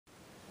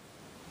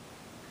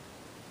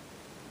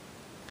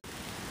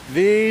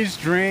These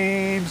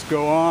dreams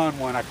go on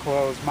when I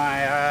close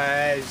my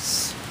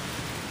eyes.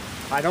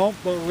 I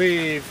don't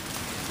believe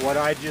what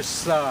I just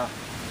saw.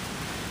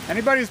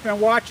 Anybody who's been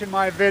watching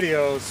my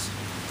videos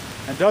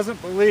and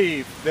doesn't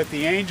believe that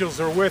the Angels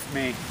are with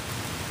me,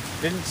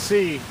 didn't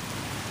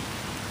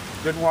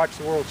watch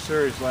the World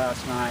Series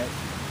last night,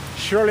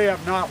 surely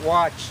have not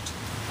watched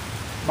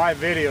my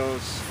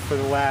videos for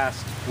the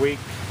last week,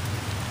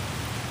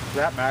 for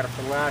that matter,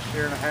 for the last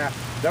year and a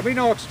half. There'll be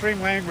no extreme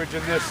language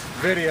in this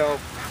video,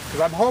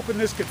 because I'm hoping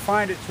this could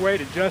find its way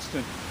to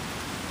Justin.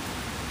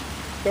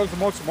 That was the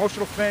most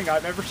emotional thing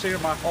I've ever seen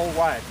in my whole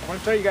life. I want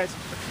to tell you guys,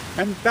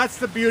 and that's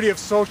the beauty of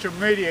social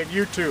media and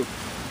YouTube.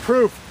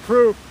 Proof,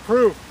 proof,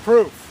 proof,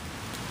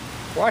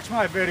 proof. Watch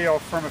my video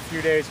from a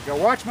few days ago.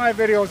 Watch my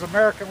videos,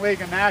 American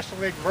League and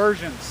National League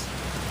versions,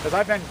 because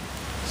I've been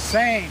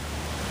saying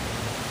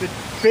the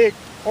big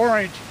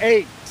orange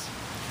 8,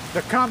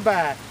 the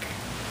comeback.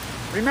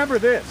 Remember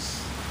this.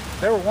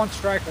 They were one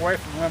strike away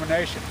from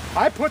elimination.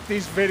 I put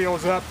these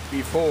videos up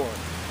before.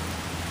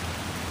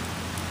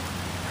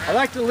 I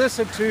like to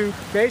listen to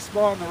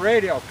baseball on the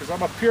radio because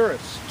I'm a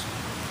purist.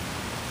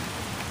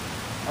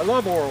 I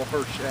love Oral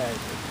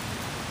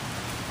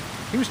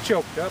Hershiser. He was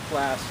choked up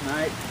last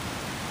night.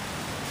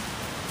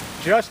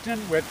 Justin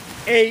with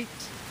 8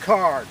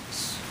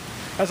 cards.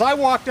 As I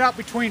walked out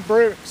between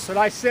Brooks, and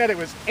I said it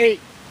was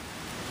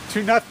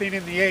 8-0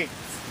 in the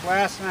 8th.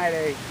 Last night,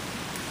 8.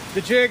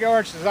 The Jig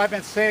Orange, as I've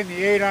been saying,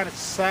 the 8 on its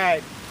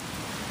side.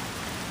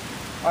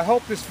 I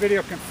hope this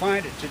video can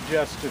find it to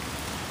Justin.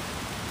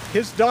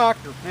 His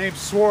doctor, named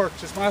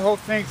Schwarz, as my whole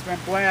thing's been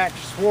blanch,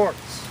 Schwarz.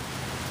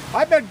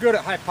 I've been good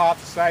at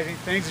hypothesizing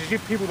things. As you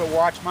people that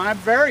watch mine, I'm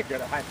very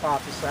good at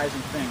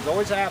hypothesizing things.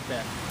 Always have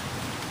been.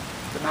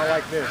 But not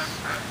like this.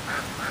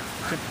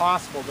 It's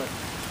impossible. But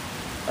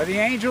are the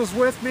Angels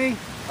with me?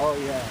 Oh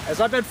yeah. As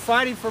I've been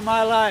fighting for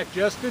my life,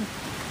 Justin,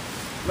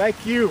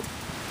 like you.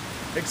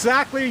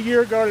 Exactly a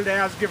year ago today,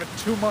 I was given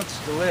 2 months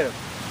to live.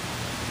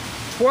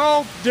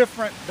 12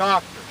 different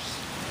doctors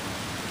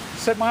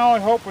said my only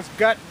hope was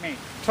gutting me.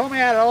 Told me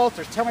I had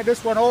ulcers. Tell me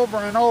this went over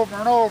and over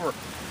and over.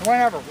 And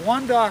whenever.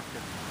 One doctor.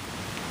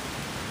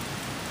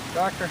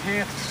 Dr.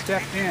 Hansen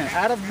stepped in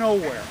out of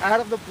nowhere, out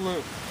of the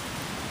blue.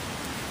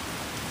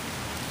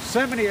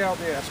 So many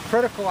LDS,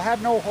 critical, I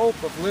had no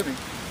hope of living,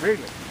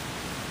 really.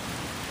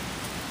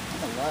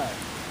 I'm alive.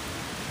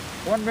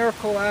 One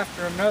miracle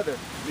after another.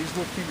 These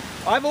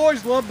leukemias. I've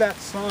always loved that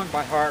song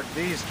by heart,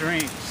 These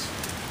Dreams.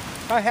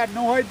 I had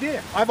no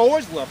idea. I've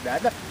always loved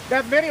that.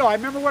 That video, I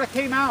remember when it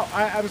came out,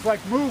 I was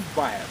like moved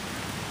by it.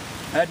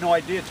 I had no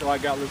idea until I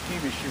got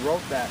leukemia. She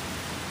wrote that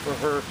for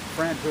her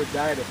friend who had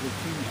died of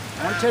leukemia.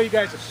 I want to tell you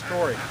guys a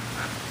story.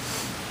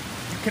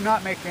 You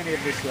cannot make any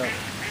of this up.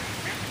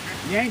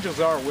 The Angels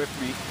are with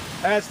me.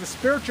 As the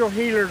spiritual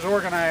healers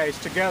organize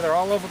together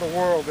all over the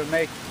world, and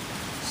they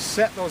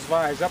set those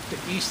vibes up to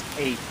East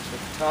 8 at the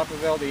top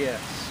of LDS.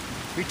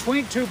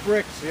 Between 2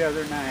 bricks the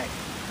other night.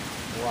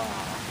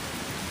 Wow.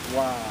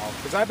 Wow.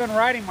 Because I've been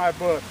writing my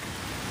book.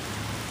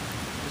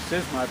 This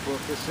is my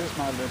book. This is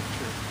my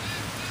literature.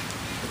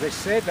 They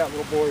saved that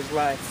little boy's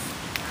life.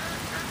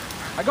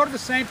 I go to the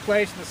same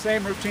place in the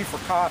same routine for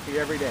coffee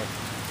every day.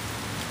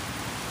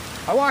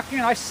 I walk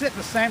in, I sit in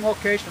the same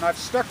location. I've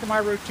stuck to my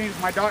routines.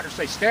 My doctors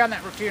say, stay on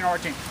that routine or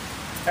routine.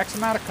 X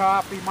amount of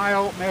coffee, my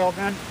oatmeal,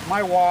 then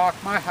my walk,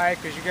 my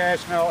hike, as you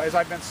guys know, as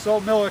I've been so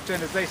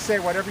militant, as they say,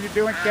 whatever you're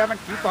doing, Kevin,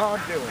 keep on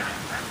doing it.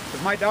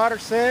 As my daughter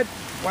said,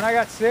 when I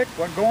got sick,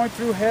 when going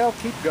through hell,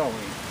 keep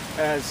going.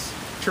 As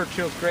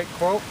Churchill's great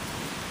quote.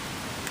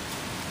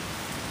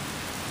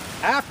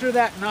 After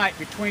that night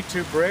between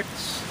 2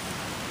 bricks,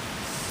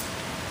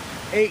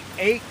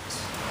 8-8,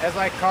 as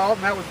I called,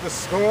 and that was the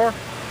score.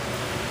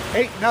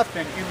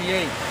 8-0 in the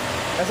 8th.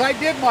 As I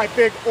did my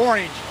big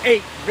orange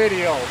 8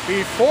 video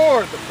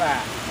before the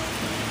fact.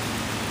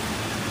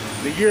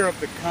 The year of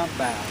the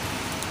comeback.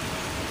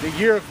 The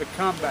year of the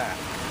comeback.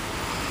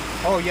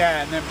 Oh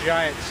yeah, and them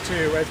Giants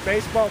too, as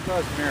baseball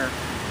does mirror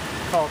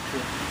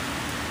culture.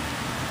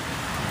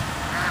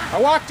 I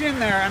walked in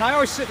there, and I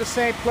always sit in the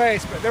same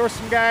place, but there were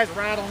some guys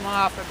rattling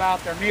off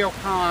about their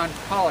neocon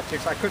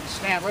politics. I couldn't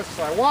stand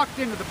listening, so I walked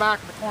into the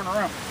back of the corner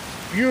room.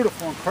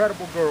 Beautiful,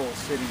 incredible girl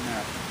sitting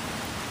there.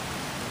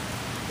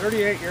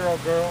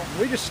 38-year-old girl.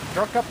 We just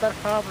struck up that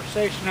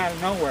conversation out of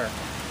nowhere.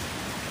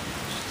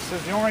 She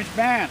says, the Orange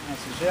Man. I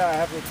says, yeah, I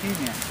have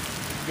leukemia.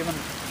 Given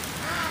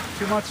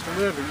 2 months to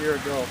live a year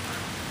ago.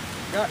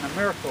 Gotten a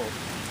miracle.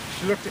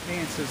 She looked at me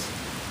and says,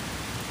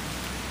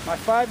 my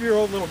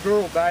 5-year-old little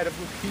girl died of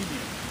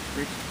leukemia.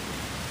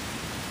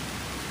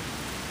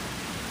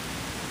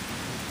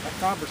 That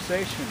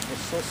conversation was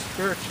so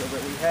spiritual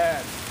that we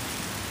had.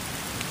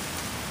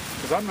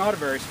 Because I'm not a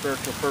very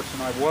spiritual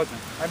person, I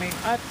wasn't. I mean,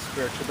 I'm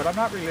spiritual, but I'm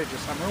not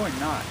religious. I'm really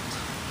not.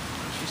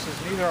 She says,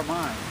 neither am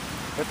I.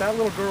 But that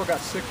little girl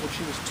got sick when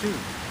she was 2.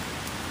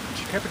 And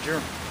she kept a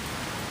journal.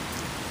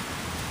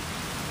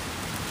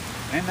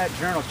 In that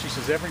journal, she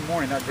says, every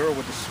morning that girl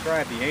would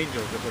describe the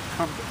angels that would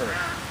come to her.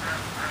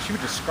 She would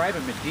describe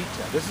them in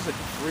detail. This is a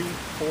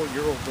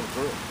 3-4-year-old little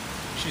girl.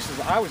 She says,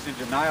 I was in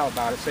denial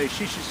about it, say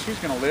she's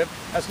going to live,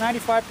 as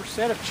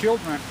 95% of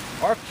children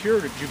are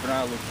cured of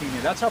juvenile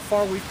leukemia. That's how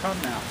far we've come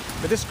now.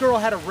 But this girl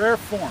had a rare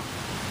form.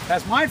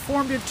 As mine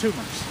formed in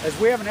tumors, as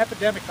we have an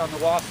epidemic on the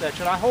Wasatch,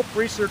 and I hope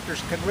researchers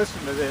can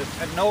listen to this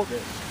and know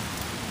this,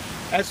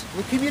 as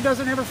leukemia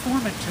doesn't ever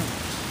form in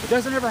tumors. It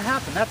doesn't ever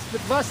happen. That's the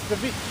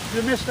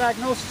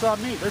misdiagnosis on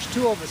me. There's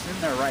 2 of us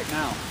in there right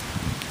now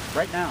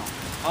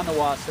on the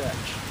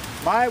Wasatch.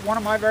 One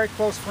of my very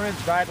close friends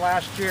died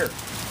last year.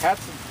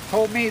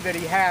 Told me that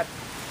he had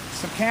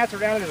some cancer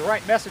down in his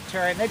right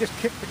mesentery, and they just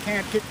kicked the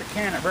can,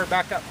 and right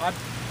back up.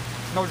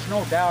 There's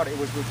no doubt it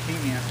was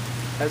leukemia,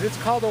 as it's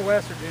called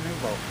OS or de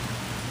novo.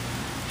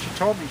 She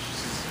told me, she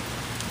says,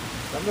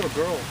 that little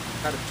girl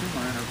had a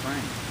tumor in her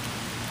brain.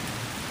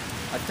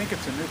 I think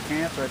it's a new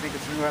cancer. I think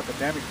it's a new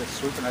epidemic that's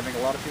swooping. I think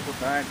a lot of people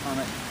dying from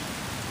it.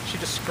 She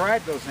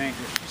described those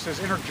angels. She says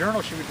in her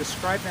journal she would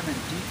describe them in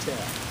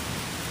detail.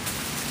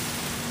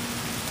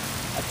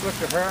 I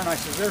looked at her and I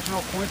said, there's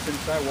no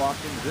coincidence I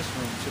walked into this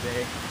room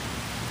today.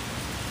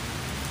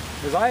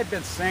 As I had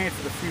been saying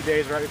for the few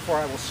days right before,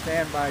 I will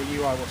stand by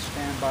you, I will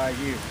stand by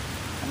you.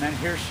 And then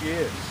here she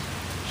is.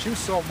 She was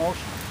so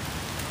emotional.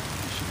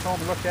 And she told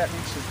me, looked at me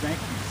and says, thank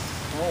you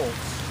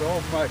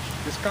so much.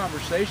 This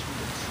conversation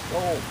is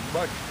so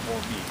much for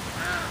me.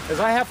 As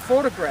I have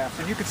photographs,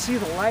 and you can see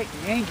the light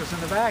and the angels in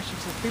the back, she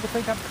says, people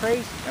think I'm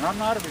crazy, and I'm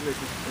not a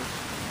religious person.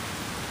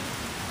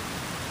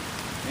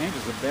 The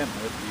angels have been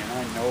with me, and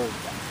I know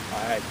that.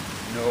 I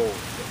know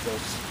that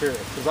those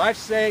spirits. Because I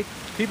say,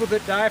 people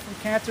that die from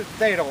cancer,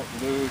 they don't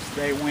lose,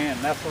 they win.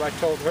 That's what I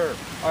told her.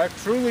 I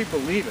truly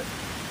believe it.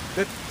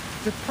 That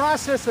the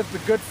process of the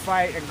good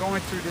fight and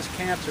going through this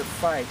cancer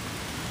fight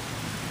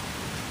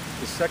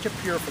is such a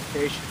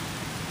purification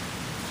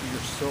to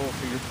your soul,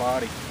 to your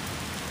body.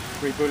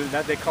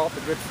 That they call it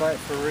the good fight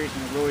for a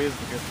reason. It really is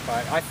the good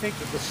fight. I think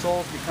that the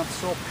souls become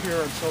so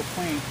pure and so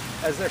clean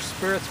as their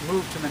spirits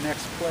move to the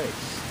next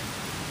place.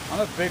 I'm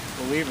a big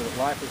believer that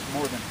life is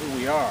more than who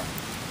we are.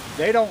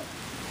 They don't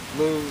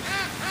lose,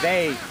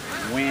 they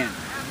win.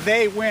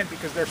 They win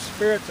because their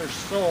spirits are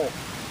so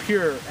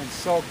pure and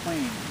so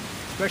clean,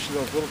 especially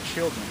those little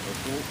children,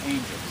 those little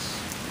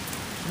angels.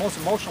 The most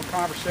emotional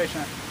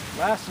conversation.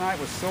 Last night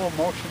was so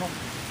emotional.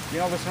 You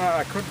know, listen,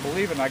 I couldn't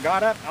believe it. And I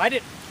got up.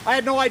 I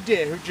had no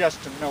idea who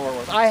Justin Miller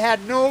was. I had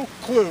no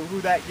clue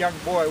who that young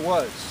boy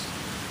was.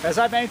 As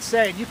I've been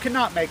saying, you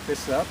cannot make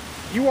this up.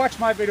 You watched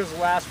my videos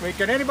last week,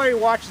 and anybody who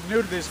watches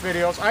new to these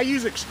videos, I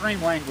use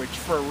extreme language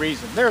for a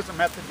reason. There's a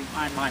method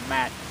behind my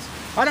madness.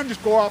 I don't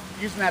just go off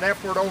using that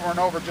F word over and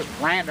over just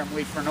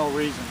randomly for no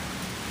reason.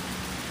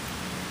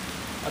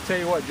 I'll tell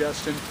you what,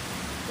 Justin,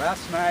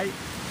 last night,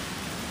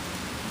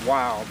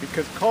 wow,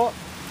 because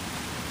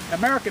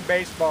American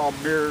baseball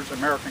mirrors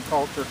American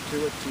culture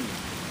to a T.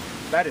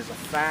 That is a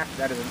fact.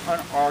 That is an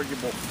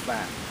unarguable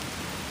fact.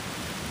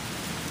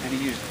 And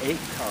he used 8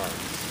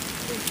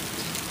 cards. 8.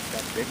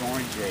 That big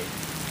orange 8.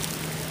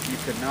 You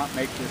could not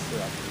make this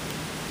up.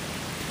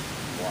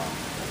 Wow.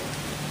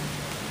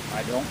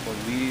 I don't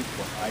believe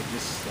what I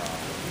just saw.